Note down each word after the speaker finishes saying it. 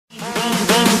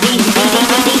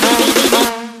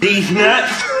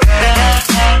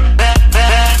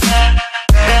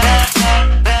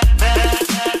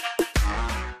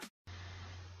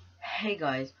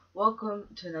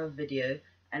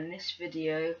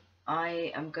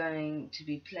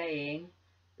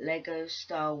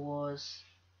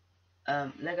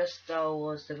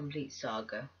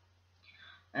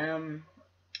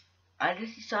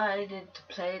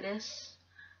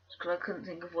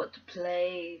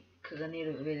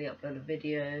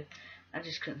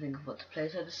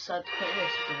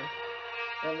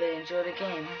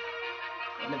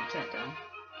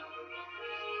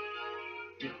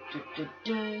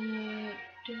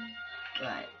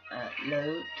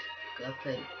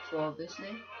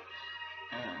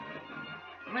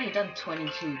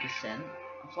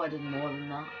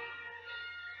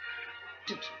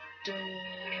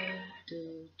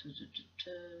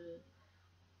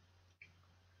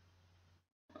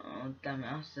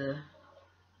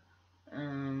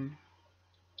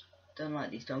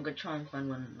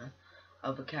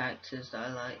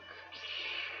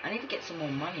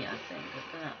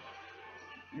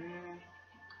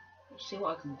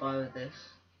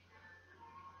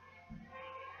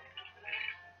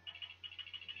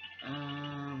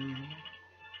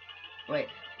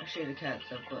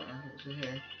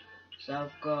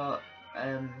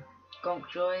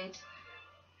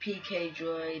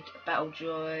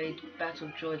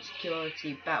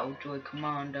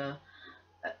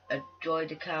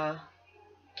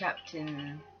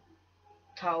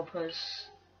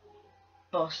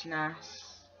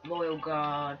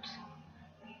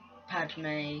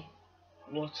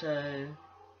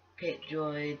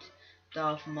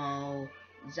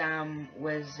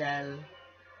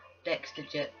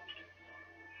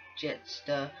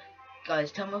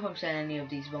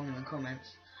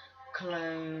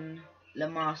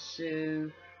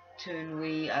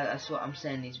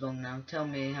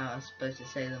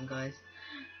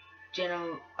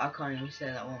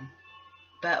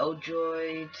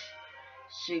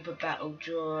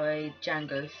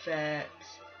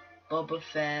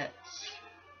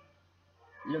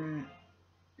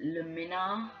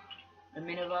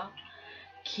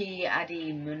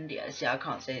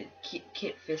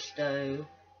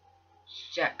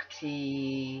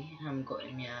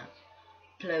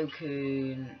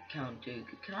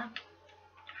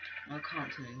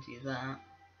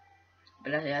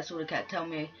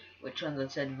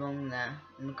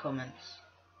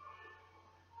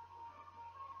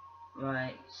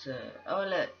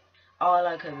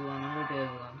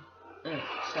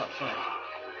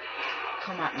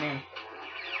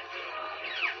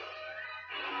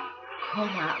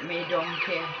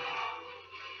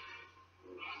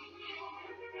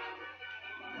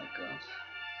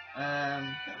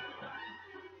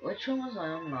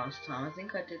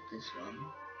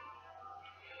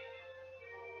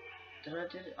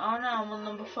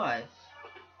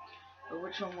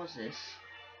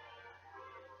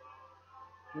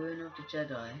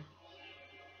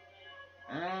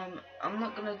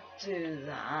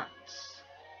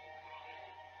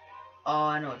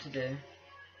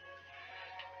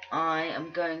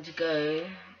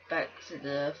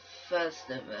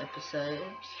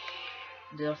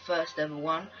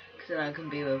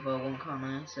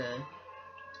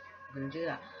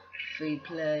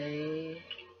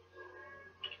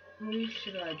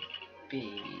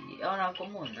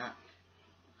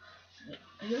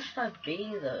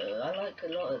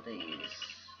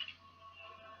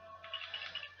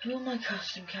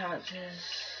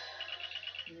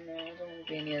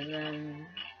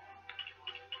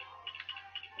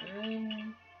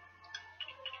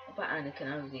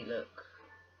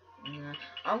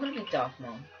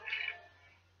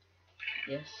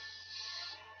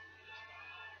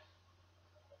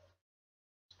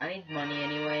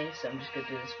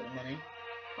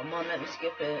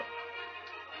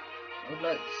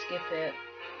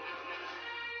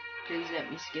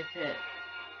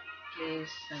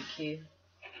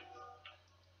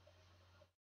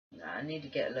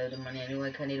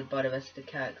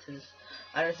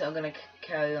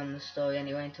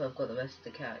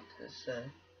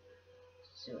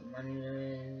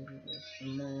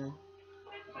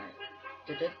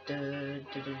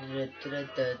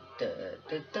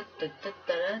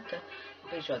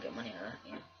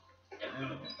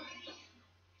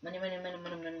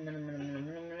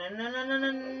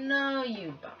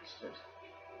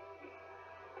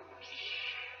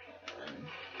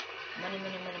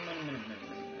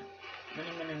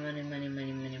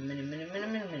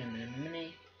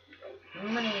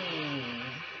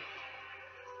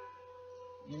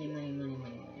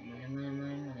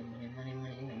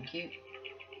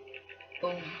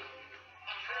Boom.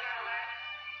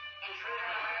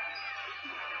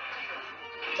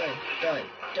 Die, die,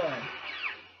 die,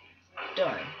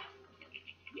 die.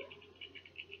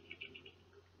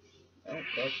 Oh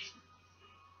god.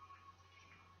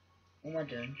 What am I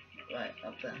doing? Right,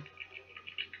 up there.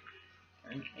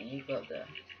 And you got there.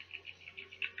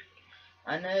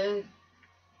 I know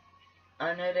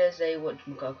there's a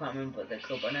whatchamacallit, I can't remember what they're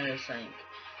called, but I know there's something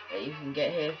that you can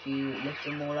get here if you lift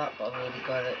them all up, but I've already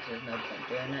got it, so there's no point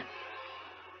doing it.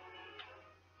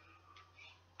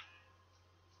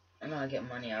 I know I get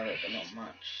money out of it, but not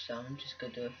much, so I'm just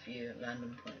gonna do a few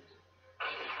random points.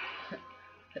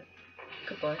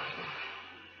 Goodbye.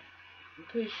 I'm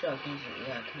pretty sure I can use it,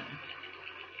 yeah I can.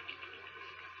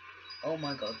 Oh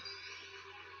my god.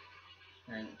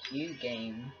 Thank you,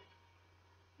 game.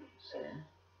 So,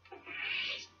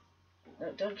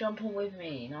 no, don't jump on with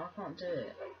me, no I can't do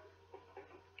it.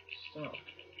 Stop.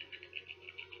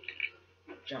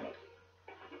 Jump.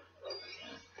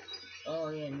 Oh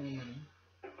yeah, no money.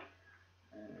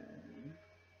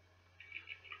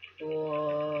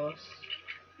 Force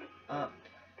up.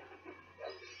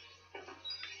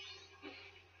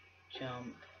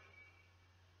 Jump.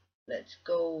 Let's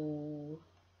go.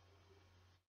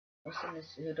 What's in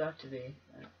this? Who do I have to be?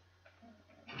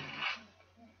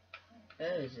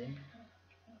 Where is he?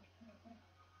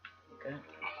 Okay.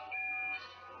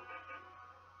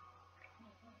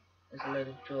 There's a load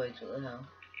of droids, what the hell?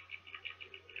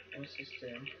 What's this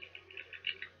doing?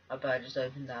 I bet I just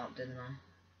opened that up, didn't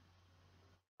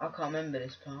I? I can't remember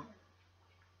this part.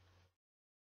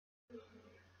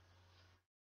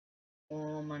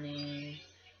 More money.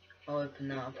 I'll open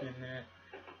that up in a minute.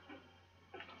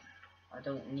 I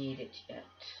don't need it yet.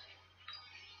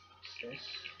 What's this?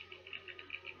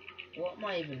 What am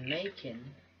I even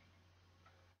making?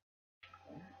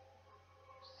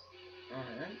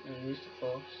 Alright then, we'll use the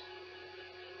force.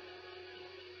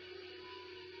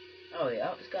 Oh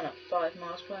yeah, it's gone up 5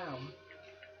 miles per hour.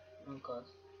 Oh god.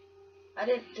 I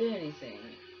didn't do anything.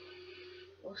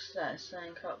 What's that?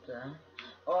 Something up there?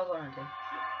 Oh, I got an idea.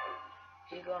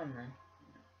 You go on then.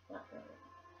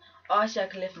 Oh, actually I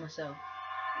can lift myself.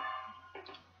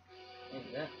 There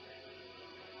we go.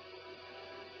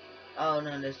 Oh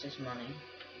no, there's just money.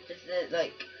 There's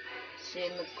like, see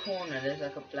in the corner there's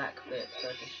like a black bit, so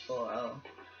I just thought,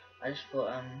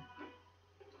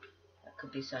 that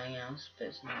could be something else, but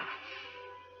it's not.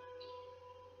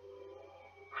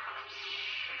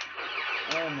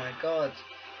 Oh my god,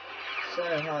 so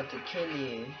hard to kill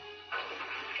you.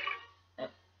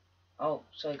 Oh,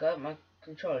 sorry guys, my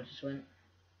controller just went.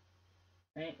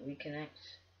 Right,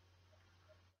 reconnect.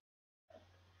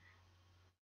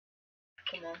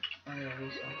 Come on. Oh yeah,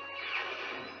 restart.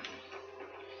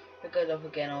 If it goes off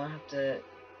again, I'll have to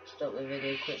stop the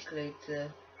video quickly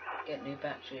to get new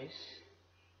batteries.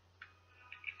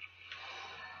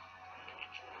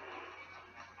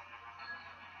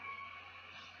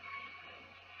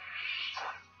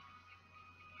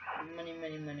 Money,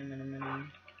 money, money, money, money.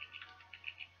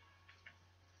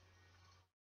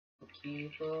 Thank you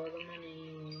for the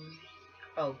money.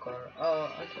 Oh god. Oh,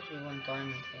 I thought we one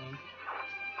diamond thing.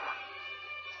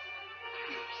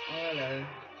 Oh, hello.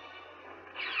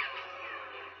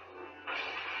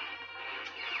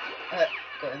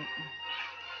 Got him.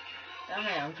 Damn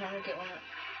it, I'm trying to get one.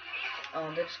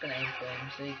 Oh, they're just gonna aim for him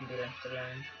so he can be left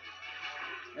alone.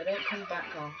 They don't come back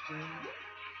after me.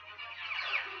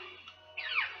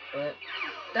 But,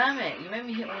 damn it, you made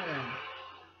me hit one of them.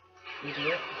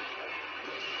 Idiot.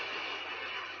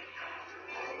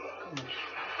 Come on.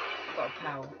 I've got a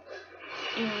power.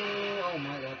 Oh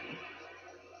my god.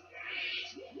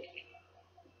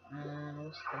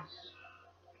 What's this?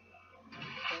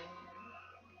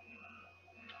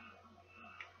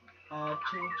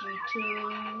 R2G2.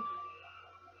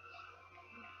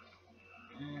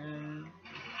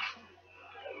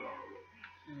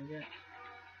 There we go.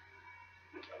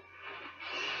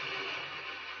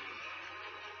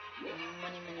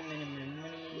 Money, money, money, money,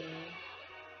 money.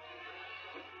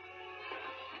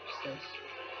 What's this?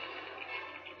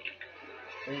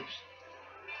 Oops.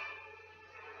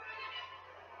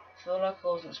 I feel like I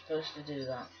wasn't supposed to do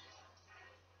that.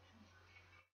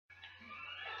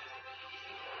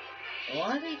 Why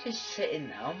are they just sitting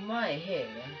there? I'm right here.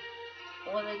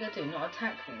 What are they gonna do? Not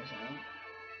attack me or something?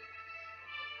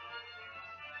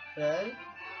 Hello?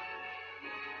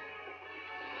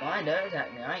 Fine, don't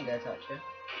attack me. I ain't gonna touch you.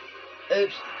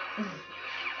 Oops.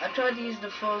 I tried to use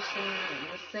the force and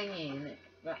the thingy and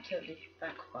that totally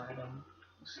backfired on.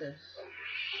 What's this?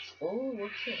 Oh,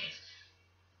 what's this?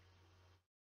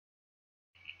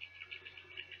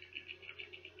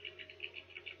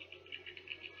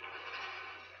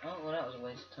 Oh, well, that was a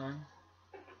waste of time.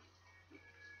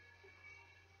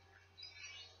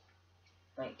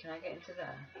 Wait, can I get into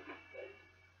there?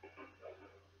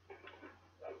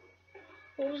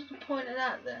 What was the point of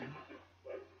that then?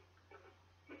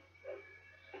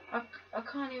 I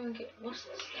can't even get. What's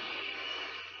this?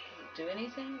 Do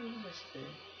anything? What does this do?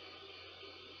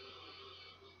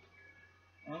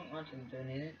 Oh, I didn't do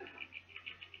anything.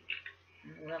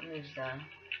 Well, that moves there.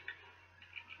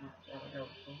 Oh, that was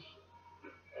helpful.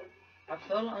 I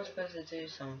feel like I'm supposed to do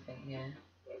something here.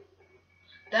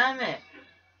 Damn it!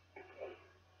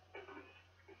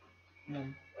 Come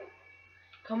on.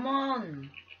 Come on!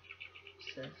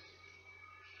 What's this?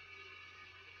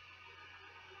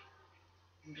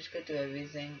 I'm just gonna do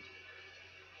everything.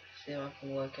 See if I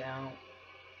can work it out.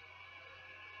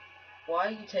 Why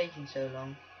are you taking so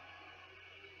long?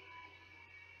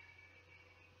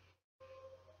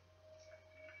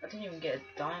 I didn't even get a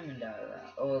diamond out of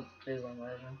that. Or a blue one,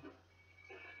 whatever.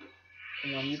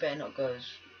 Come on, you better not go as...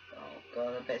 Oh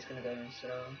god, I bet it's gonna go in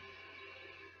slow.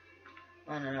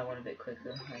 Oh no, that one a bit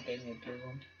quicker. That gave me a blue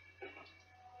one.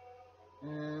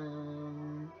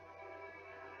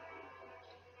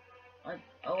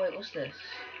 Oh wait, what's this?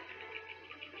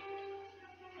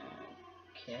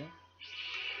 Okay.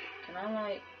 Can I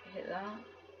like hit that?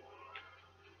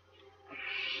 I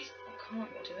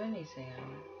can't do anything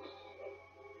else.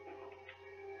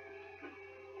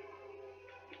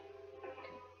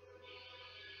 Okay.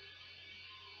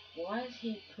 Why is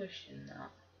he pushing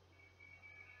that?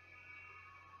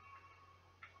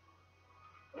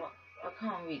 What? I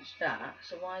can't reach that,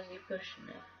 so why is he pushing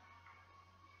it?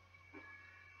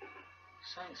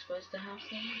 Something's supposed to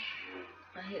happen?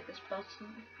 I hit this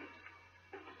button.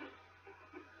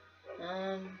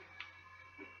 I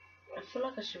feel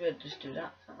like I should be able to just do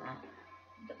that for that.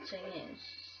 But the thing is,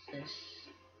 this...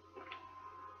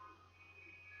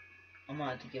 I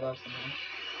might have to give up on this.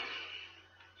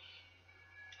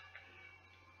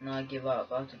 No, I give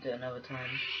up. I have to do it another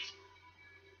time.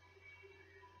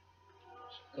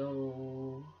 Let's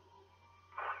go...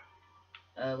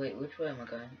 wait, which way am I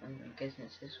going? I'm guessing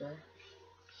it's this way.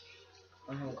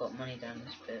 I haven't got money down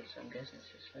this bit, so I'm guessing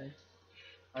it's this way.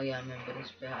 Oh yeah, I remember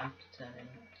this bit. I have to turn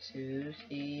into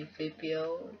the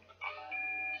 3PO.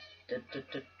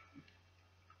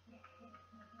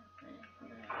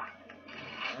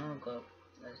 Oh god,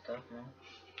 there's stuff now.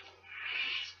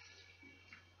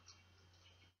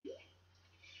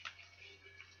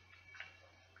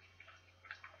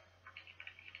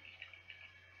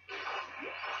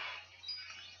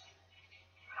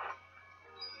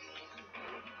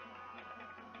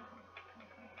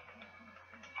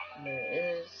 There it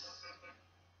is.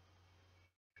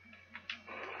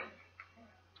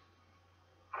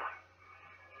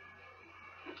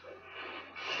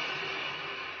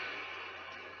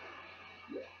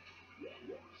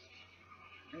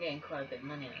 I'm getting quite a bit of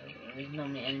money out of it. There's not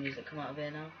many enemies that come out of here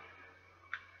now.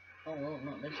 Oh well,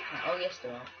 not this time. Oh yes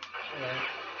there are. Hello.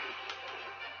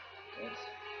 Good.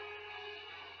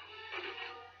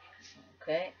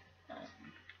 Okay.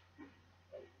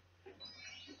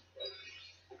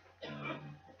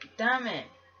 Damn it!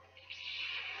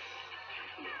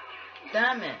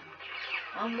 Damn it!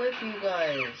 I'm with you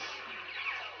guys.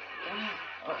 Damn it.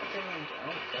 Oh, I didn't mean to.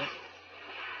 Oh god.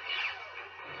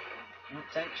 Well,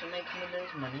 thanks for making me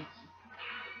lose money.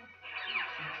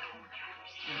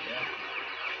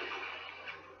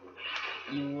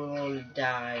 You will all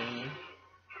die.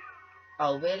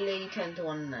 Oh really? 10 to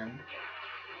 1 then?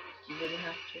 You really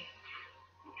have to?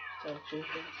 Tell the truth.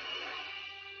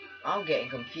 I'm getting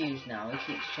confused now, it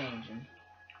keeps changing.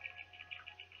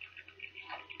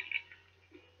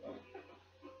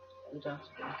 Who'd have to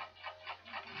be?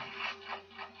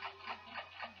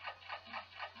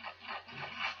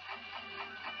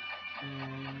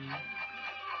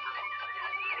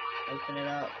 Open it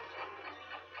up.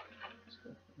 Let's go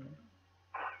for it.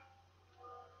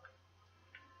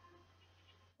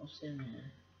 What's in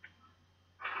here?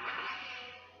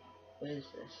 What is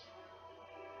this?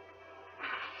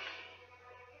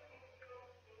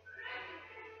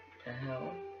 The hell?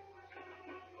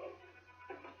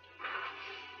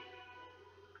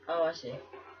 Oh, I see.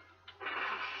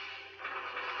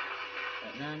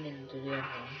 But now I need to do the other one.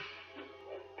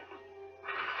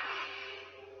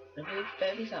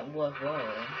 Maybe it's not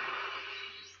worthwhile.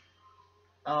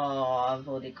 Oh, I've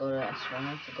already got that one.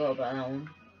 I forgot about that one.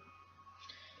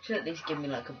 Should at least give me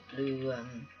like a blue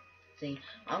thing.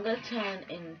 I'm gonna turn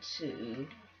into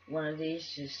one of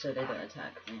these just so they don't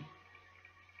attack me.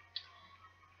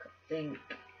 I think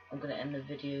I'm gonna end the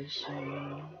video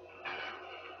soon.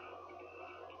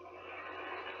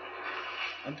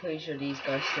 I'm pretty sure these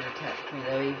guys still attack me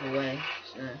though either way,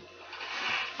 so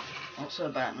not so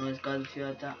bad noise guys if you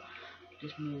heard that.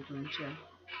 Just moved on the chair.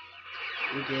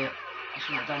 Idiot. I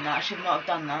shouldn't have done that. I should not have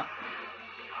done that.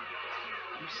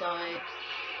 I'm sorry.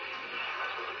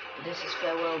 But this is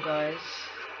farewell guys.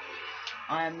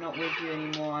 I am not with you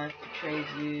anymore. I've betrayed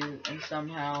you and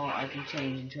somehow I can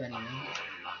change into anyone.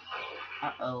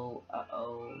 Uh-oh,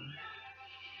 uh-oh.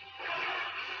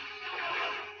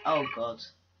 Oh god.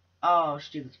 Oh,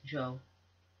 stupid control.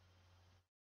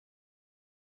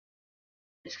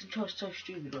 This control is so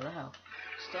stupid, what the hell?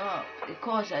 Stop. Of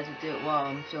course I had to do it while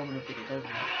I'm filming a video, doesn't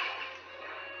it?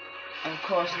 And of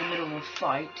course in the middle of a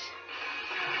fight.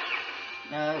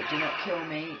 No, do not kill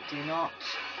me. Do not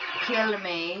kill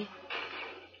me.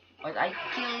 Or I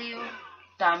kill you.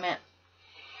 Damn it.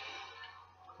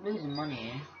 I'm losing money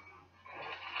here.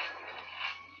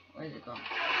 Where's it gone?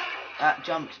 That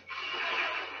jumped.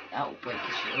 That will break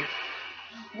the shield.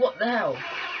 What the hell?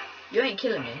 You ain't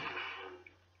killing me.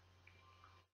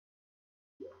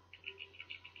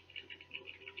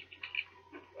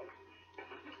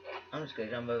 I'm just gonna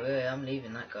jump over here. I'm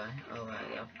leaving that guy. Oh right,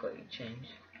 yeah, I've got you change.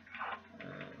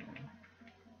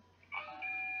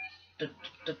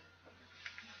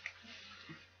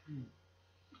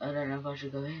 I don't know if I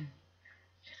should go in.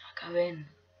 Should I go in?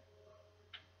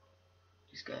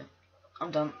 Just go.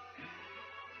 I'm done.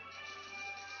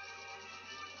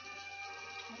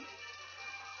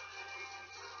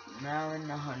 Now in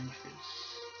the hundreds.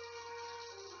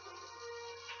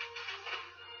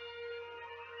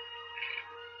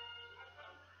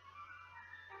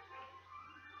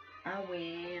 I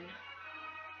win.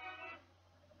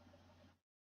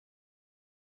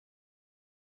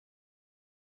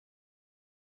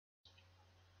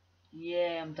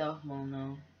 Yeah, I'm Darth Maul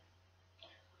now.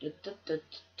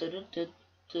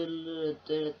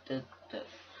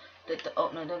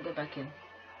 Oh no, don't go back in.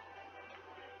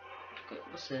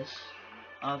 What's this?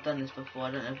 Oh, I've done this before.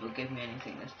 I don't know if it'll give me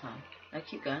anything this time. No,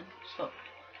 keep going. Stop.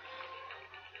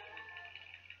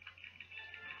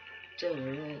 Oh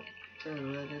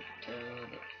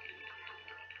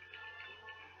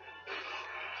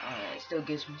yeah, it still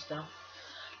gives me stuff.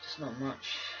 Just not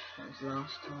much. That's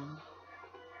last time.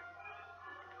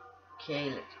 Okay,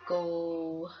 let's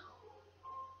go.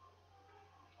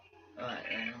 Alright,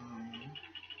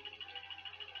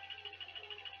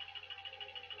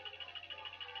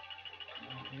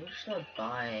 what should I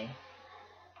buy?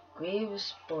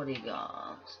 Grievous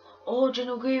bodyguards. Oh,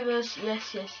 General Grievous!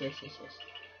 Yes.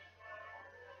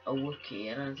 A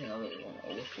Wookiee. I don't think I really want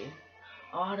a Wookiee.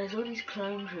 Oh, there's all these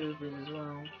clone troopers as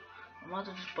well. I might as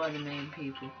well just buy the main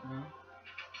people for now.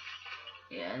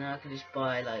 Yeah, now I can just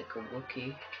buy like a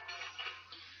Wookiee.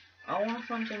 I want to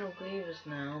find General Grievous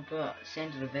now, but it's the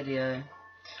end of the video.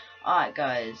 Alright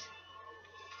guys,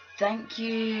 thank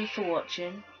you for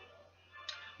watching.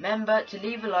 Remember to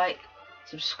leave a like,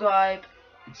 subscribe,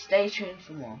 and stay tuned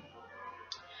for more.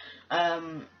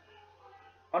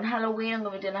 On Halloween I'm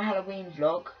going to be doing a Halloween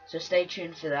vlog, so stay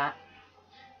tuned for that.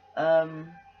 Yeah,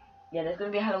 there's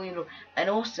going to be a Halloween vlog. And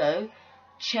also,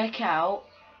 check out,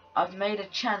 I've made a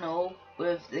channel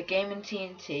with the Gaming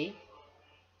TNT.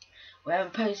 We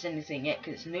haven't posted anything yet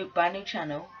because it's a brand new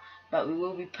channel, but we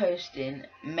will be posting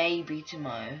maybe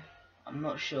tomorrow. I'm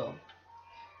not sure.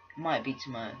 Might be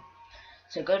tomorrow.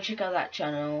 So go check out that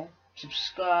channel,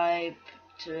 subscribe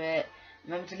to it.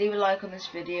 Remember to leave a like on this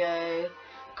video,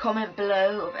 comment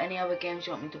below of any other games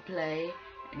you want me to play.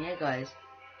 And yeah guys,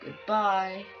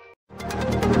 goodbye.